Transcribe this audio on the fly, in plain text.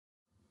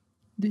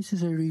This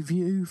is a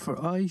review for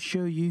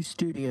iShowU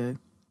Studio.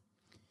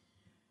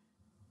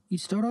 You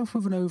start off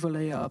with an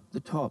overlay up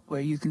the top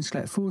where you can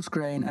select full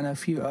screen and a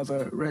few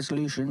other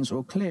resolutions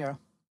or clear.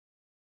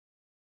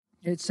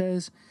 It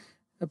says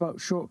about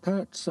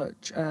shortcuts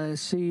such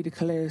as see the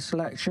clear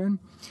selection.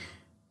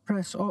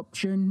 Press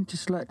Option to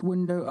select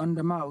window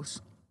under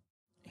mouse.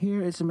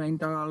 Here is the main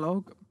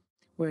dialog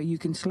where you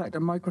can select a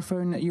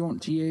microphone that you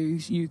want to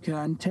use. You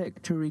can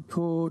tick to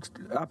record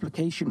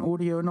application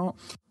audio or not.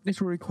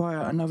 This will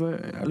require a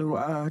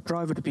little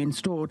driver to be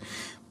installed,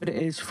 but it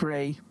is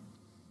free.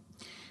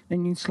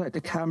 Then you can select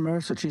a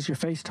camera, such as your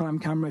FaceTime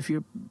camera if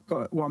you've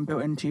got one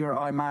built into your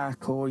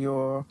iMac or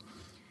your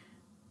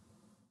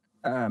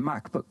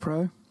MacBook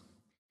Pro.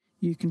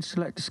 You can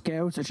select a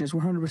scale, such as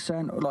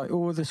 100%, like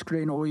all the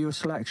screen or your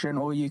selection,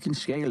 or you can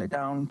scale it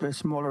down to a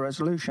smaller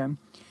resolution.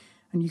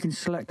 And you can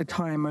select a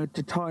timer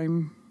to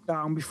time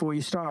down before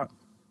you start.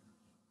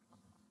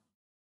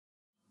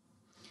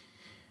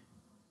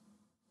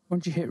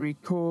 Once you hit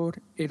record,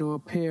 it'll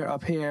appear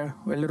up here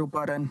with a little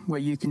button where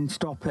you can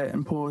stop it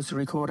and pause the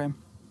recording.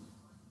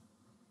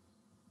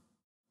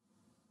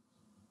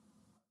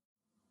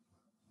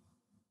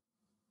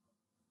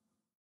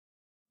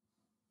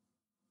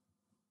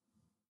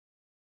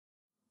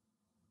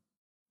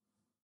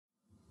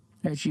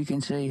 As you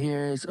can see,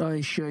 here is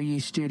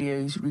iShowU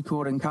Studio's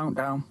recording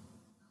countdown.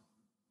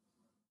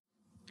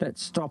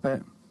 Let's stop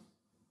it.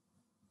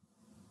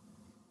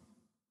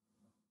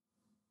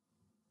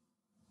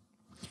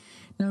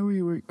 Now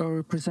we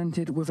are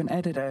presented with an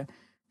editor,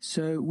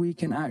 so we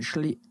can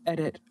actually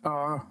edit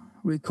our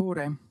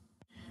recording.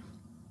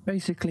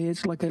 Basically,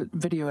 it's like a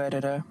video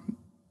editor.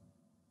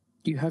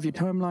 You have your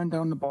timeline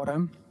down the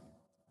bottom,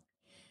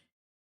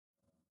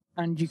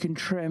 and you can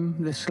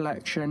trim the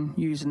selection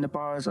using the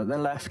bars at the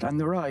left and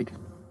the right.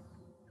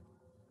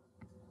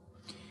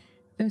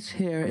 This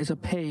here is a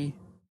P.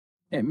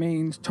 It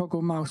means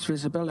toggle mouse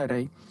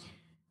visibility.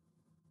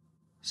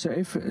 So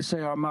if, say,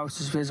 our mouse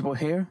is visible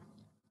here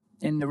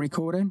in the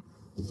recording,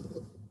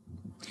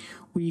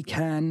 we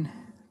can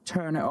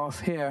turn it off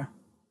here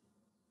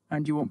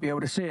and you won't be able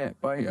to see it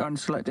by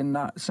unselecting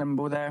that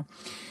symbol there.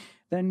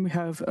 Then we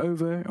have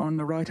over on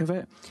the right of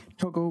it,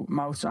 toggle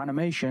mouse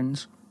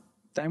animations.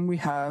 Then we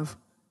have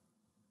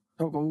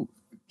toggle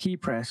key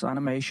press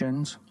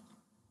animations.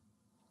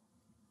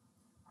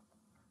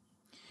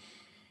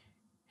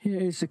 Here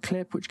is the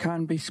clip which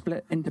can be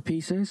split into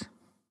pieces.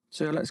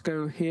 So let's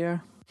go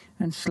here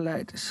and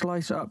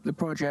slice up the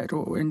project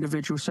or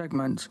individual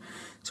segments.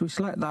 So we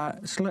select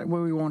that, select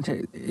where we want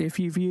it. If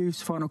you've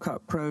used Final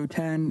Cut Pro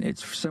 10,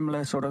 it's a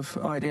similar sort of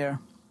idea.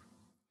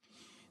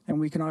 And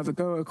we can either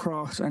go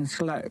across and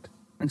select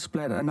and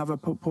split another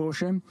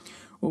portion,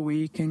 or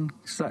we can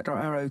select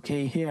our arrow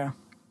key here.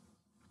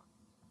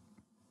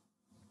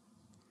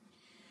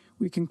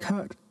 We can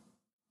cut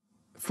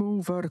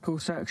full vertical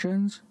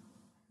sections.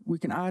 We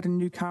can add a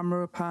new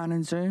camera, pan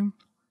and zoom.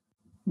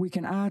 We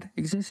can add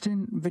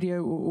existing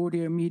video or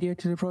audio media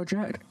to the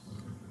project.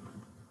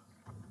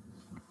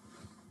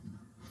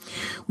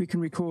 We can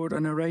record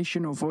a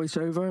narration or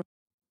voiceover.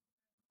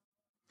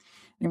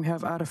 And we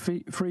have add a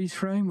freeze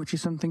frame, which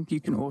is something you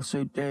can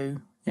also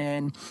do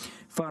in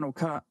Final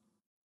Cut.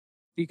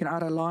 You can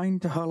add a line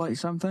to highlight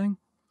something,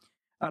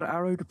 add an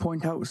arrow to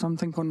point out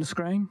something on the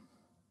screen,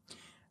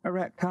 a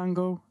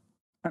rectangle,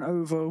 an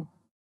oval,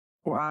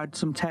 or add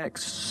some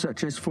text,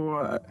 such as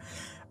for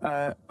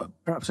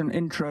perhaps an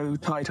intro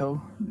title,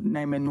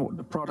 naming what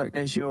the product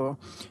is you're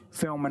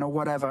filming or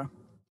whatever.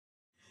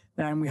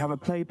 Then we have a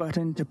play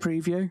button to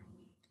preview,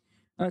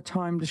 a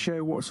time to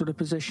show what sort of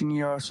position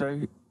you are,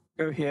 so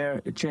go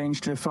here, it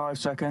changed to 5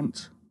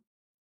 seconds.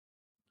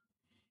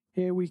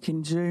 Here we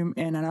can zoom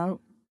in and out.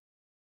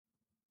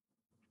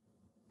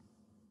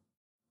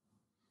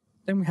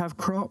 Then we have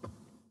crop,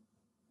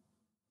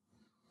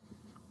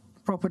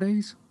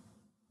 properties,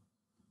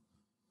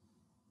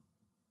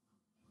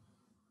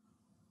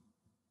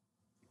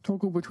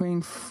 toggle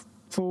between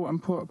full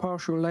and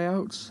partial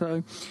layouts.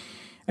 So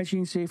as you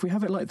can see, if we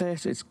have it like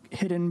this, it's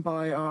hidden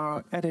by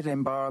our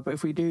editing bar, but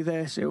if we do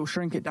this, it will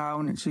shrink it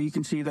down so you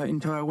can see the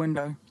entire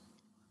window.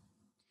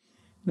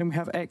 Then we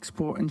have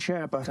export and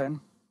share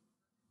button.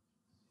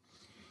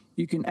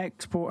 You can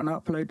export and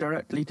upload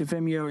directly to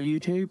Vimeo or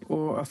YouTube,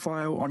 or a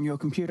file on your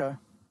computer.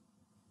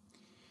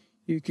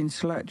 You can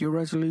select your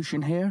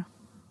resolution here,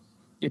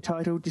 your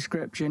title,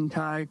 description,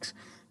 tags,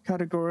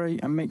 category,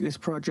 and make this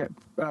project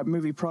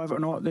movie private or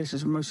not. This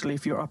is mostly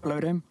if you're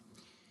uploading.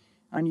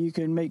 And you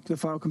can make the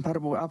file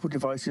compatible with Apple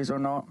devices or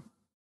not.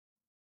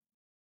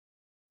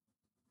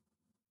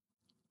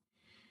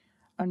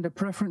 Under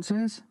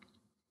preferences,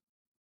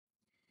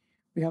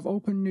 we have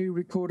open new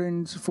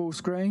recordings full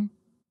screen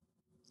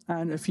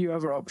and a few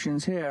other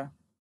options here.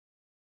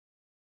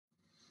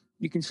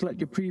 You can select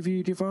your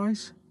preview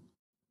device,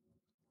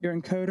 your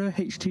encoder,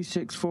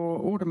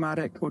 H.264,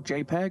 automatic or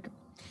JPEG,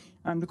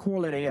 and the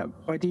quality.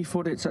 By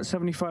default it's at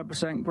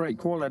 75% great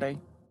quality.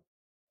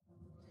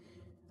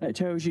 It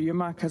tells you your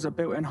Mac has a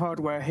built-in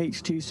hardware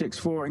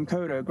H.264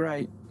 encoder,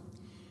 great.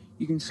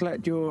 You can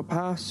select your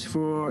paths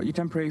for your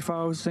temporary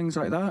files, things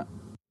like that.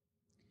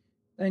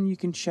 Then you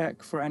can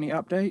check for any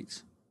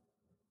updates.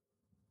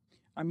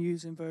 I'm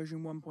using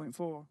version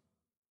 1.4.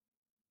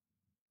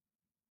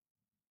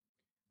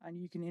 And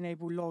you can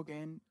enable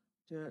login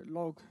to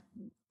log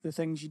the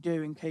things you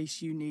do in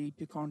case you need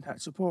to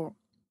contact support.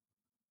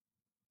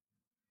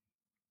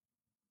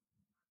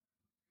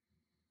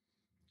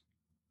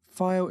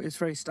 File is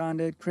very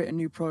standard. Create a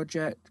new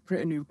project,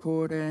 create a new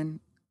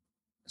recording,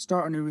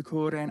 start a new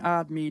recording,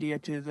 add media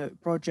to the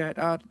project,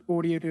 add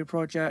audio to the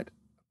project,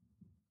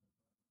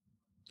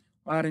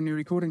 add a new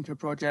recording to a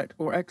project,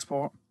 or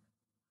export.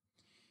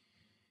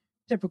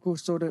 Typical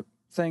sort of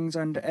things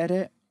under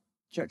edit,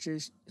 such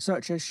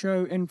as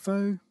show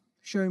info,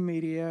 show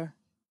media,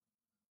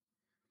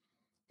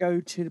 go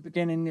to the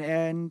beginning and the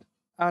end,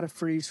 add a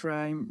freeze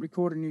frame,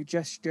 record a new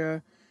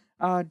gesture,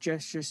 add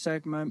gesture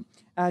segment,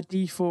 add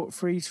default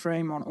freeze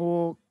frame on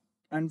all,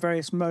 and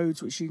various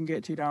modes which you can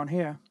get to down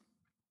here.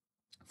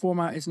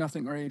 Format is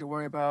nothing really to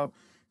worry about.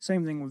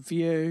 Same thing with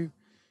view,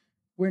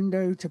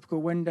 window,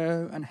 typical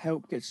window, and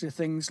help gets to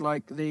things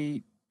like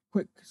the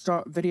quick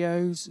start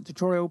videos,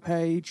 tutorial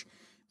page,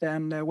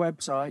 then their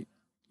website.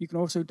 You can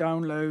also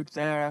download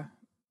their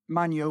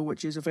manual,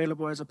 which is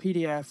available as a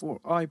PDF or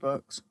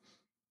iBooks.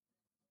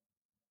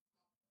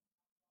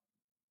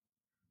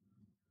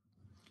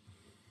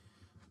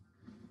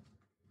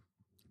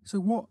 So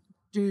what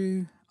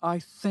do I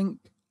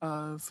think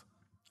of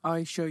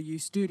iShowU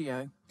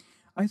Studio?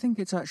 I think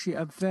it's actually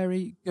a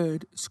very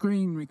good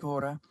screen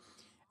recorder.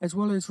 As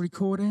well as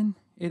recording,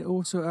 it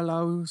also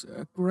allows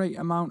a great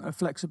amount of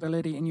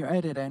flexibility in your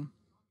editing,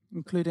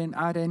 including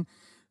adding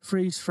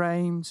freeze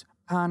frames,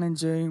 pan and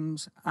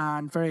zooms,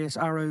 and various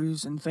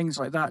arrows and things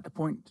like that to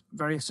point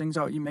various things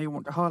out you may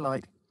want to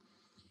highlight.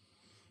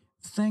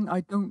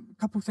 A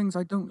couple things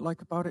I don't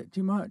like about it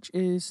too much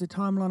is the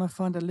timeline I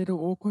find a little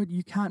awkward.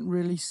 You can't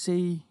really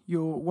see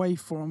your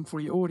waveform for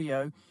your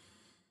audio.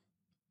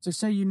 So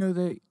say you know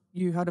that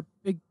you had a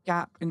big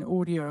gap in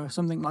audio or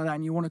something like that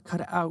and you want to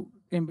cut it out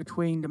in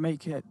between to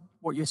make it,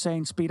 what you're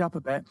saying, speed up a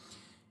bit.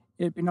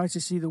 It'd be nice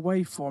to see the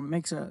waveform. It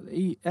makes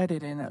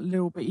editing a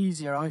little bit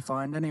easier, I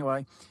find,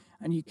 anyway.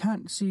 And you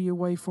can't see your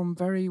waveform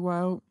very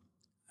well.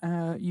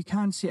 You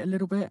can see it a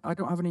little bit. I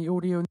don't have any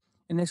audio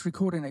in this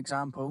recording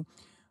example.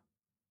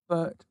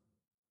 But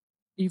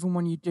even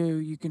when you do,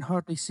 you can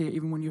hardly see it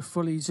even when you're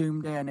fully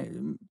zoomed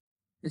in.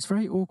 It's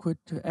very awkward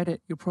to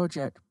edit your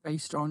project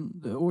based on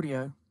the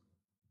audio.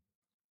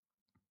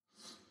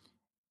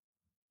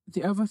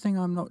 The other thing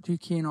I'm not too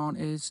keen on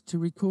is to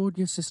record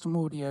your system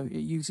audio. It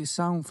uses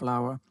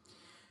Soundflower.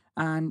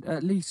 And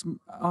at least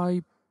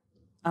I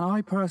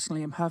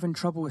personally am having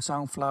trouble with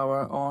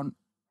Soundflower on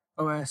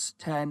OS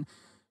 10,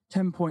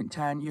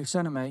 10.10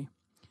 Yosemite.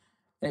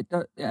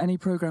 Any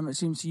program that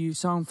seems to use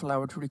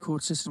Soundflower to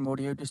record system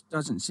audio just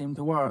doesn't seem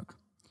to work.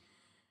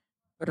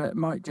 But it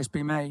might just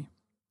be me.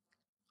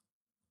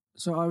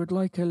 So I would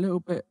like a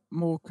little bit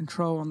more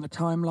control on the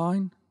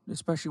timeline,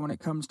 especially when it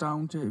comes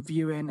down to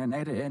viewing and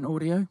editing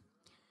audio.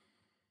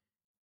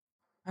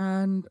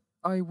 And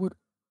it would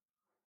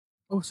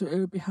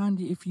be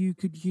handy if you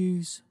could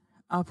use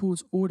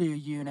Apple's audio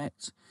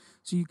units,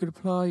 so you could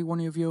apply one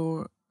of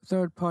your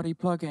third-party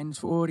plugins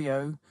for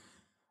audio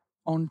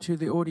onto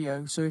the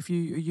audio. So if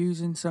you are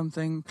using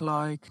something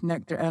like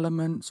Nectar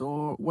Elements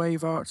or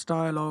WaveArts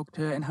Dialogue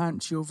to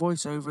enhance your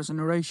voiceovers and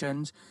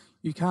narrations,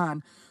 you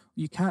can.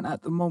 You can't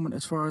at the moment,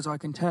 as far as I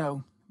can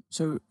tell.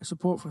 So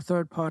support for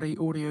third-party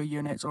audio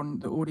units on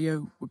the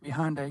audio would be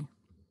handy.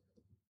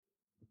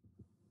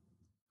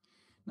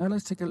 Now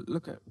let's take a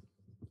look at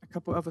a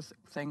couple other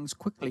things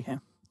quickly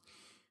here.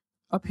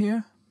 Up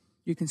here,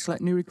 you can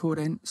select new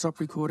recording, stop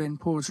recording,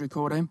 pause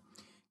recording,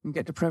 and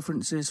get the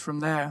preferences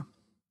from there.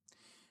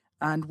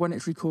 And when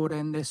it's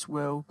recording, this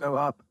will go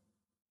up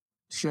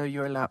to show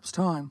your elapsed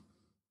time.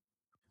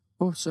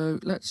 Also,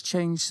 let's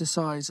change the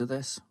size of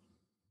this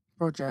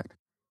project.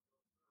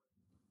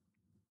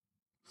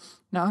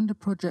 Now, under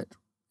project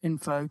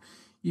info,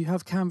 you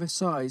have canvas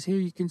size. Here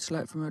you can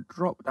select from a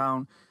drop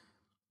down.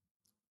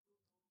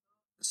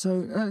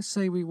 So let's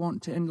say we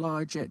want to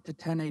enlarge it to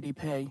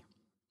 1080p.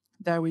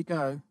 There we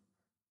go.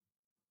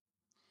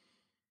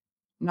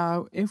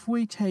 Now, if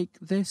we take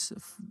this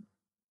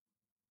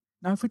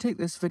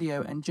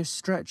video and just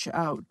stretch it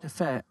out to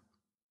fit,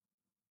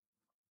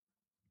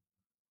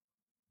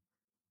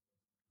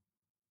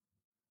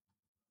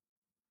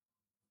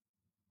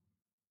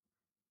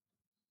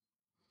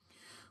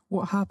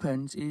 what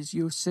happens is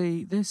you'll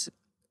see this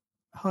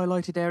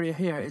highlighted area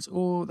here is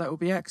all that will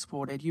be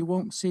exported. You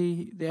won't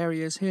see the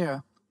areas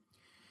here.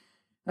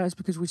 That's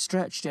because we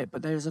stretched it,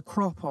 but there's a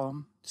crop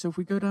on. So if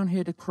we go down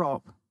here to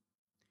crop,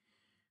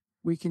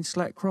 we can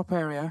select crop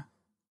area.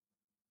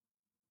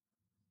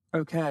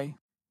 Okay.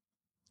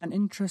 An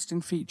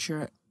interesting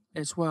feature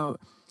as well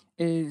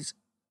is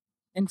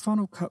in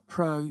Final Cut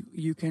Pro,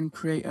 you can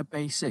create a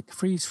basic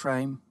freeze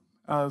frame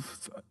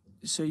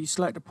so you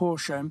select a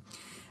portion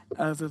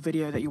of a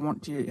video that you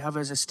want to have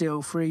as a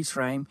still freeze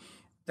frame,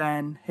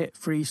 then hit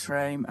freeze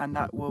frame, and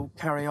that will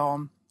carry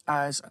on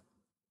as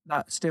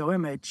that still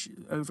image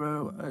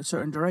over a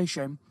certain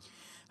duration.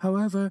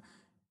 However,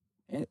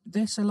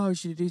 this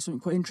allows you to do something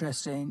quite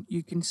interesting.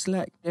 You can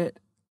select it,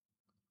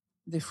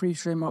 the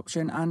freeze frame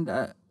option,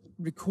 and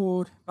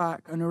record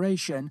back a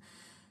narration.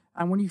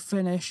 And when you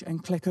finish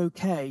and click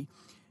OK,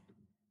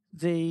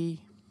 the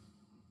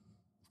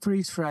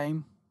freeze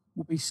frame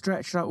will be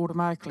stretched out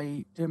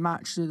automatically to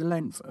match to the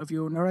length of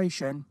your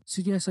narration.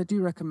 So yes, I do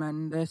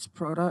recommend this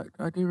product.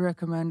 I do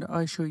recommend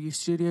iShowU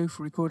Studio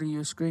for recording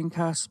your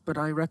screencasts, but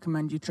I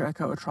recommend you check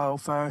out a trial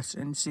first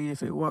and see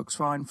if it works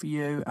fine for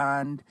you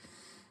and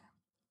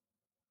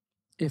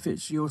if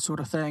it's your sort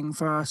of thing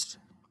first.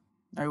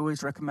 I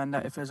always recommend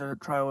that if there's a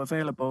trial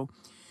available.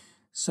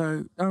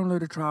 So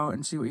download a trial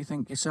and see what you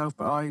think yourself,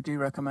 but I do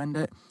recommend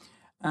it.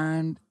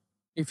 And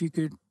if you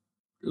could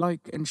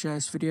like and share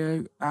this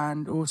video,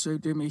 and also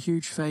do me a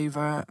huge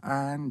favor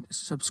and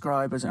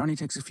subscribe, as it only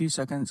takes a few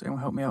seconds and will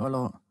help me out a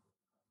lot.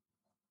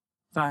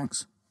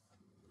 Thanks.